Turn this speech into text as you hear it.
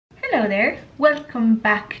Hello there, welcome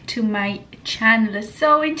back to my channel.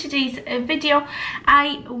 So in today's video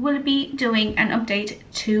I will be doing an update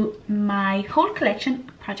to my whole collection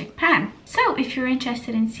Project Pan. So if you're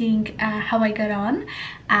interested in seeing how I got on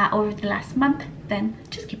over the last month, then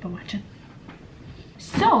just keep on watching.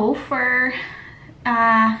 So for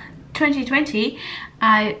 2020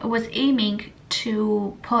 I was aiming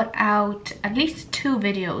to put out at least 2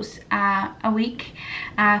 videos a week.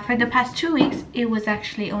 For the past 2 weeks it was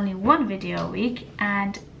actually only 1 video a week,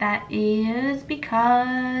 and that is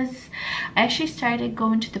because I actually started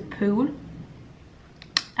going to the pool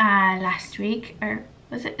last week, or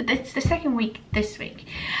was it? It's the second week this week.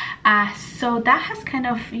 So that has kind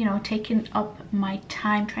of, you know, taken up my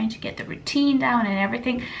time trying to get the routine down and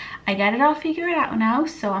everything. I got it all figured out now,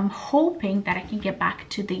 so I'm hoping that I can get back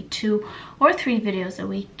to the 2 or 3 videos a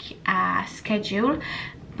week schedule.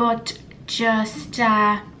 But just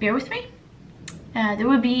bear with me. There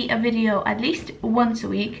will be a video at least once a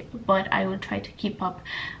week, but I will try to keep up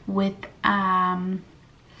with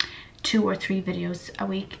 2 or 3 videos a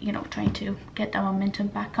week, you know, trying to get that momentum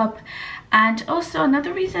back up. And also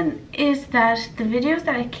another reason is that the videos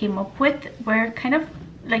that I came up with were kind of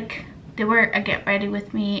like, they were a get ready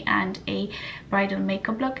with me and a bridal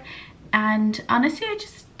makeup look, and honestly I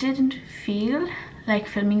just didn't feel like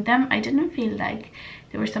filming them. I didn't feel like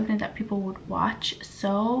they were something that people would watch,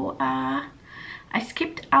 so I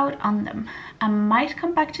skipped out on them. I might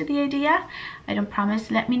come back to the idea, I don't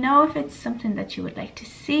promise. Let me know if it's something that you would like to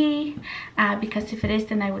see, because if it is,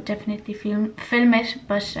 then I would definitely film it.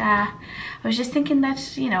 But I was just thinking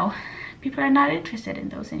that, you know, people are not interested in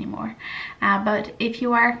those anymore. But if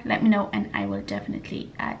you are, let me know and I will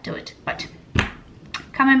definitely do it. But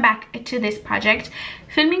coming back to this project,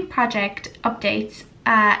 filming project updates,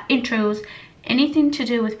 intros, anything to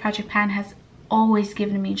do with Project Pan has always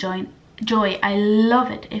given me joy. I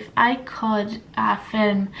love it. If I could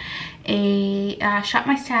film a Shop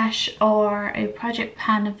My Stash or a Project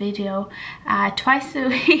Pan video twice a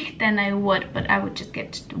week, then I would, but I would just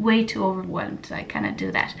get way too overwhelmed, so I cannot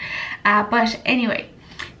do that. But anyway,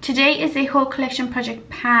 today is a whole collection Project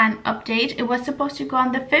Pan update. It was supposed to go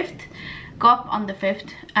on the 5th, go up on the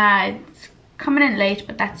 5th. It's coming in late,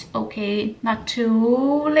 but that's okay, not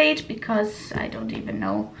too late, because I don't even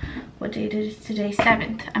know what date it is today.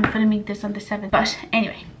 7th. I'm filming this on the 7th. But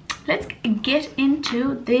anyway, let's get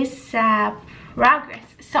into this progress.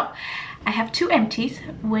 So I have 2 empties,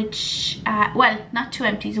 which well, not 2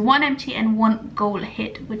 empties, 1 empty and 1 gold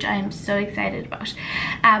hit, which I am so excited about,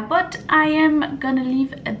 but I am gonna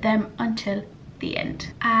leave them until the end.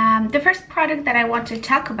 The first product that I want to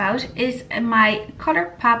talk about is my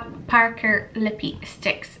COLOURPOP Parker Lippie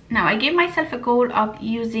Stix. Now I gave myself a goal of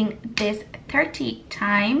using this 30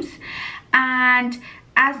 times, and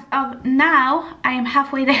as of now I am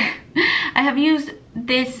halfway there. I have used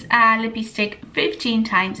this lippie stick 15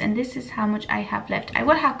 times, and this is how much I have left. I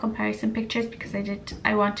will have comparison pictures because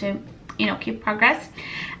I want to, you know, keep progress.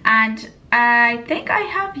 And I think I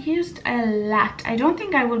have used a lot. I don't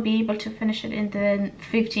think I will be able to finish it in the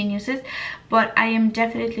 15 uses, but I am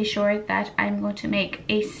definitely sure that I'm going to make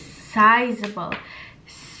a sizable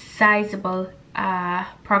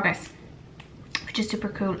progress, which is super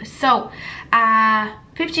cool. So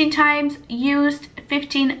 15 times used,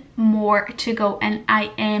 15 more to go, and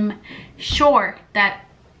I am sure that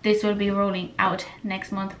this will be rolling out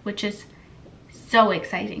next month, which is so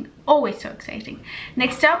exciting, always so exciting.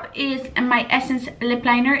 Next up is my Essence lip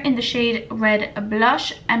liner in the shade Red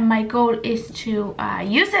Blush, and my goal is to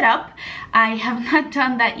use it up. I have not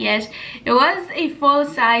done that yet. It was a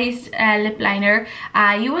full-sized lip liner.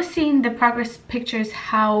 You will see in the progress pictures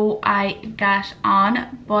how I got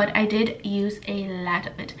on, but I did use a lot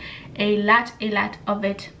of it. A lot of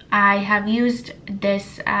it. I have used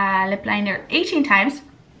this lip liner 18 times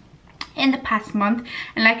in the past month,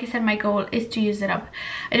 and like I said, my goal is to use it up.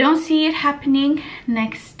 I don't see it happening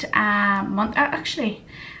next month. Actually,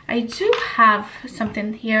 I do have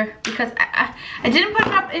something here, because I didn't put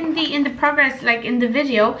it up in the progress, like in the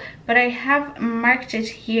video, but I have marked it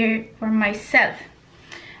here for myself.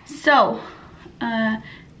 So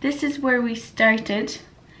this is where we started,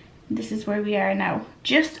 this is where we are now,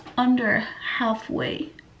 just under halfway.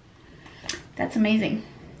 That's amazing.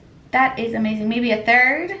 That is amazing. Maybe a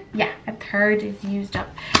third. Yeah, a third is used up.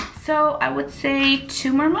 So I would say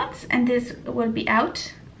 2 more months and this will be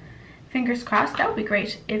out. Fingers crossed. That would be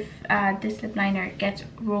great if this lip liner gets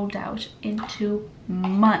rolled out in 2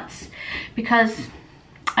 months, because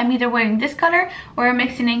I'm either wearing this color or I'm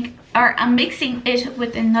mixing it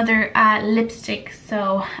with another lipstick.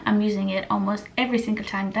 So I'm using it almost every single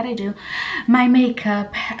time that I do my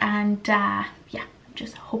makeup, and yeah,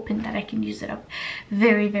 just hoping that I can use it up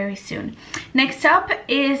very, very soon. Next up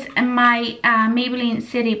is my Maybelline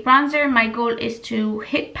City Bronzer. My goal is to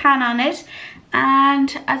hit pan on it, and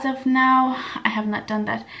as of now, I have not done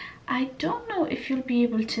that. I don't know if you'll be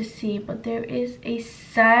able to see, but there is a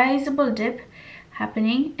sizable dip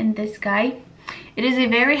happening in this guy. It is a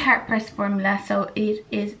very hard pressed formula, so it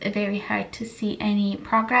is very hard to see any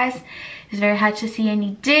progress. It's very hard to see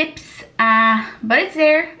any dips, but it's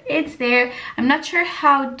there. It's there. I'm not sure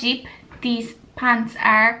how deep these pans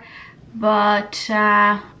are, but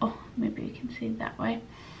oh, maybe we can see it that way.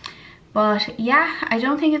 But yeah, I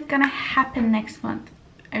don't think it's gonna happen next month.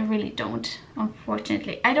 I really don't,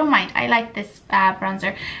 unfortunately. I don't mind. I like this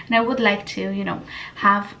bronzer, and I would like to, you know,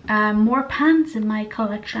 have more pans in my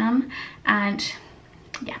collection. And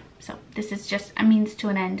yeah, so this is just a means to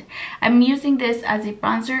an end. I'm using this as a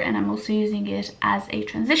bronzer, and I'm also using it as a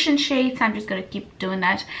transition shade, so I'm just gonna keep doing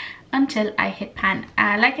that until I hit pan.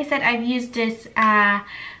 Like I said, I've used this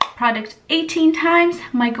product 18 times.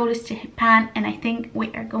 My goal is to hit pan, and I think we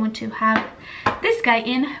are going to have this guy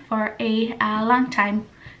in for a long time.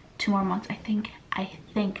 2 more months,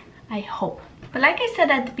 I hope. But like I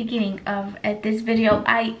said at the beginning of this video,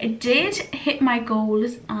 I did hit my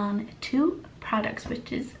goals on 2 products,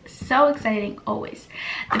 which is so exciting always.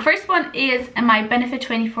 The first one is my Benefit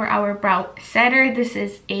 24-Hour Brow Setter. This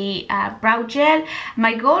is a brow gel.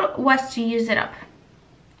 My goal was to use it up,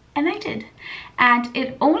 and I did. And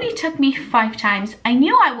it only took me 5 times. I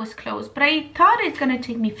knew I was close, but I thought it's gonna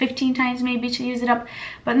take me 15 times maybe to use it up,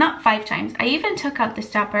 but not 5 times. I even took out the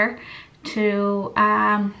stopper to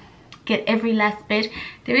get every last bit.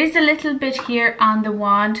 There is a little bit here on the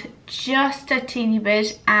wand, just a teeny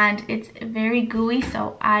bit, and it's very gooey,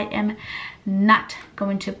 so I am not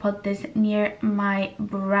going to put this near my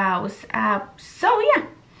brows. So yeah,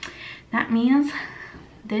 that means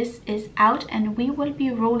this is out, and we will be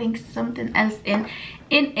rolling something else in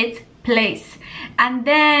its place. And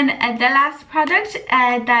then the last product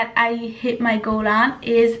that I hit my goal on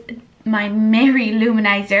is my Mary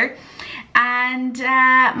Luminizer, and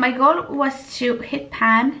my goal was to hit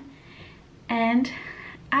pan, and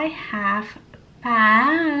I have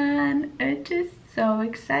pan. It is so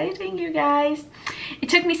exciting, you guys. It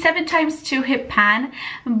took me 7 times to hit pan,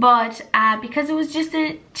 but because it was just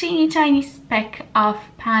a teeny tiny speck of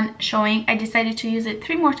pan showing, I decided to use it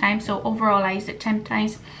 3 more times. So overall I used it 10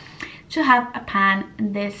 times to have a pan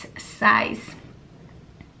this size.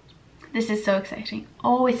 This is so exciting,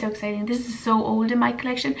 always so exciting. This is so old in my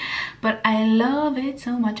collection, but I love it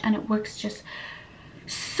so much, and it works just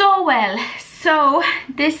so well. So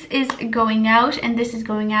this is going out, and this is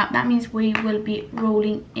going out. That means we will be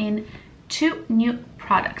rolling in 2 new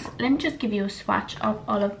products. Let me just give you a swatch of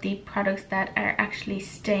all of the products that are actually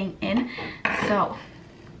staying in. So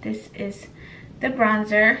this is the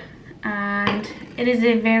bronzer, and it is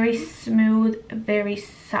a very smooth, very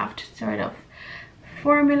soft sort of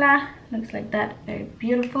formula. Looks like that, very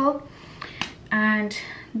beautiful. And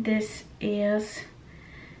this is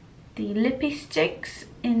the Lippie Stix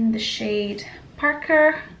in the shade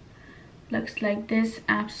Parker. Looks like this,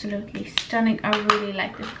 absolutely stunning. I really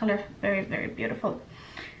like this color, very, very beautiful.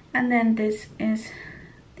 And then this is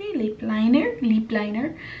the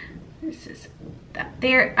Lipliner. This is that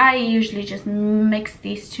there. I usually just mix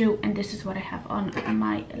these 2, and this is what I have on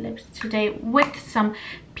my lips today with some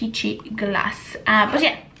peachy gloss. But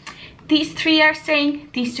yeah, these 3 are staying,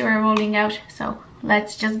 these 2 are rolling out, so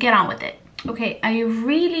let's just get on with it. Okay, I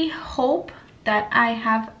really hope that I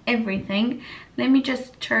have everything. Let me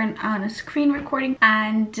just turn on a screen recording,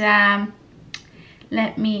 and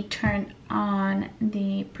let me turn on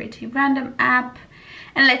the Pretty Random app,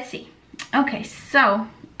 and let's see. Okay, so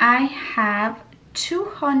I have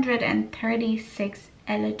 236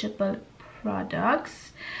 eligible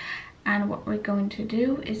products, and what we're going to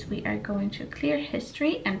do is we are going to clear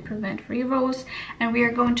history and prevent re-rolls, and we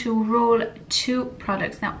are going to roll 2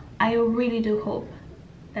 products. Now I really do hope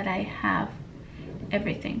that I have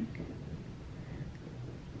everything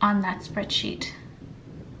on that spreadsheet.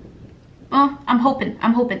 Oh, I'm hoping.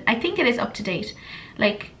 I think it is up to date,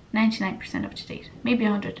 like 99% up to date, maybe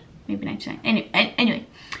 100, maybe 99. Anyway,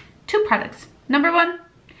 2 products. Number 1,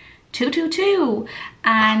 222,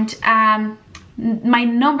 and my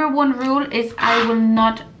number 1 rule is I will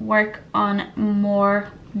not work on more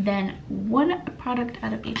than 1 product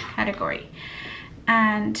out of each category.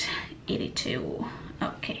 And 82.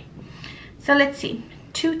 Okay, so let's see.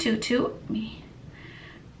 222. Let me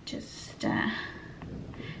just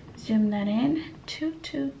zoom that in.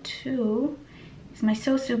 222 is my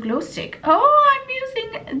So Glow Stick. Oh, I'm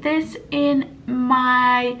using this in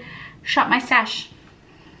my Shop My Stash.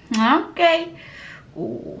 Okay,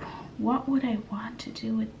 Oh, what would I want to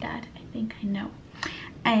do with that? I think I know.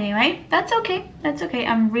 Anyway, that's okay, that's okay.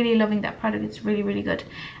 I'm really loving that product. It's really, really good.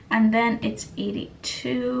 And then it's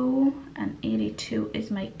 82, and 82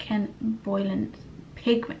 is my Ken Boylan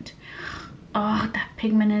pigment. Oh, that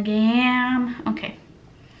pigment again.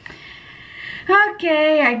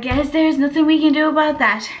 Okay, I guess there's nothing we can do about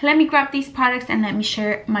that. Let me grab these products and let me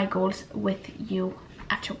share my goals with you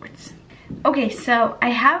afterwards. Okay, so I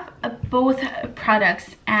have both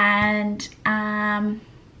products, and I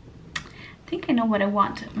think I know what I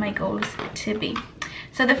want my goals to be.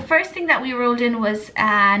 So the first thing that we rolled in was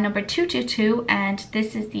number 222, and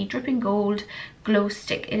this is the Dripping Gold Glow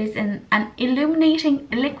Stick. It is an illuminating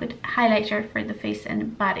liquid highlighter for the face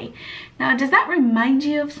and body. Now, does that remind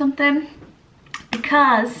you of something?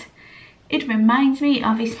 Because it reminds me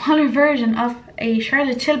of a smaller version of a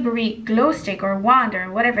Charlotte Tilbury glow stick or wand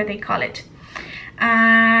or whatever they call it.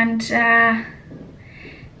 And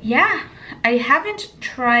yeah, I haven't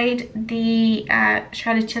tried the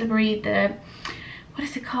Charlotte Tilbury, the, what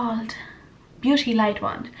is it called? Beauty Light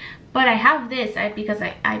Wand. But I have this because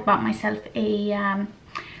I bought myself a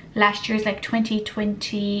last year's like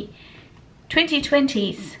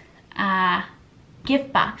 2020's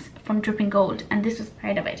gift box from Dripping Gold, and this was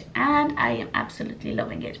part of it, and I am absolutely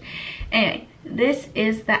loving it. Anyway, this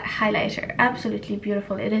is that highlighter. Absolutely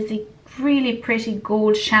beautiful. It is a really pretty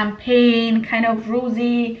gold champagne, kind of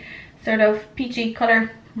rosy, sort of peachy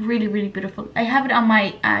color. Really, really beautiful. I have it on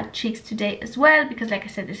my cheeks today as well, because like I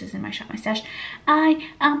said, this is in my Shop My Stash. I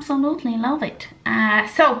absolutely love it.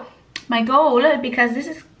 So my goal, because this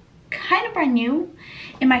is kind of brand new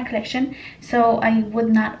in my collection, so I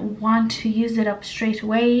would not want to use it up straight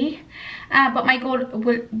away, but my goal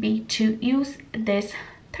will be to use this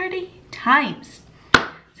 30 times.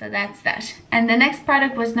 So that's that. And the next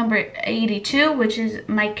product was number 82, which is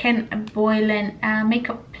my Ken Boylan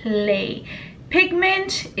Makeup Play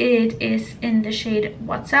pigment. It is in the shade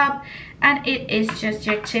What's Up, and it is just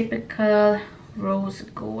your typical rose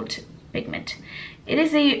gold pigment. It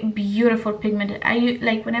is a beautiful pigment. I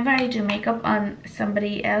like, whenever I do makeup on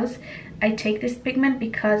somebody else, I take this pigment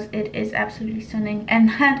because it is absolutely stunning, and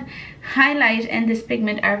that highlight and this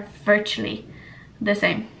pigment are virtually the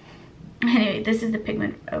same. Anyway, this is the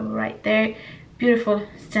pigment right there. Beautiful,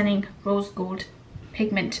 stunning rose gold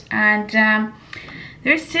pigment, and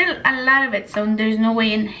there's still a lot of it, so there's no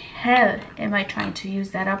way in hell am I trying to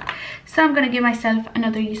use that up. So I'm going to give myself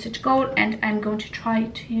another usage goal, and I'm going to try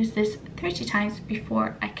to use this 30 times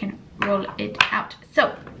before I can roll it out.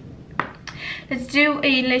 So let's do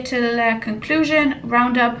a little conclusion,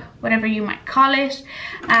 roundup, whatever you might call it.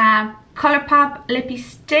 ColourPop Lippie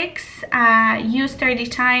Stix, used 30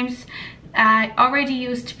 times. I already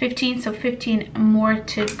used 15, so 15 more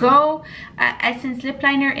to go. Essence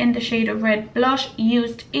Lipliner in the shade of Red Blush,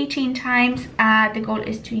 used 18 times. The goal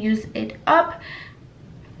is to use it up.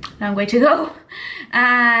 Long way to go.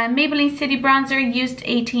 Maybelline City Bronzer, used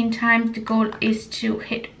 18 times. The goal is to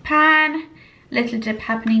hit pan. Little dip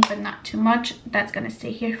happening, but not too much. That's gonna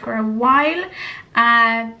stay here for a while.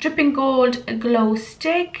 Dripping Gold Glow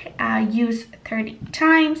Stick, use 30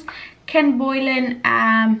 times. Ken Boylan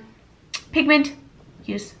pigment,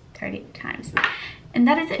 use 30 times. And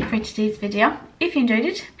that is it for today's video. If you enjoyed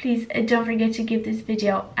it, please don't forget to give this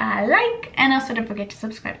video a like, and also don't forget to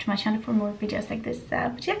subscribe to my channel for more videos like this.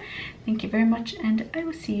 But yeah, thank you very much, and I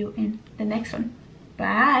will see you in the next one.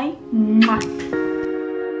 Bye. Mwah.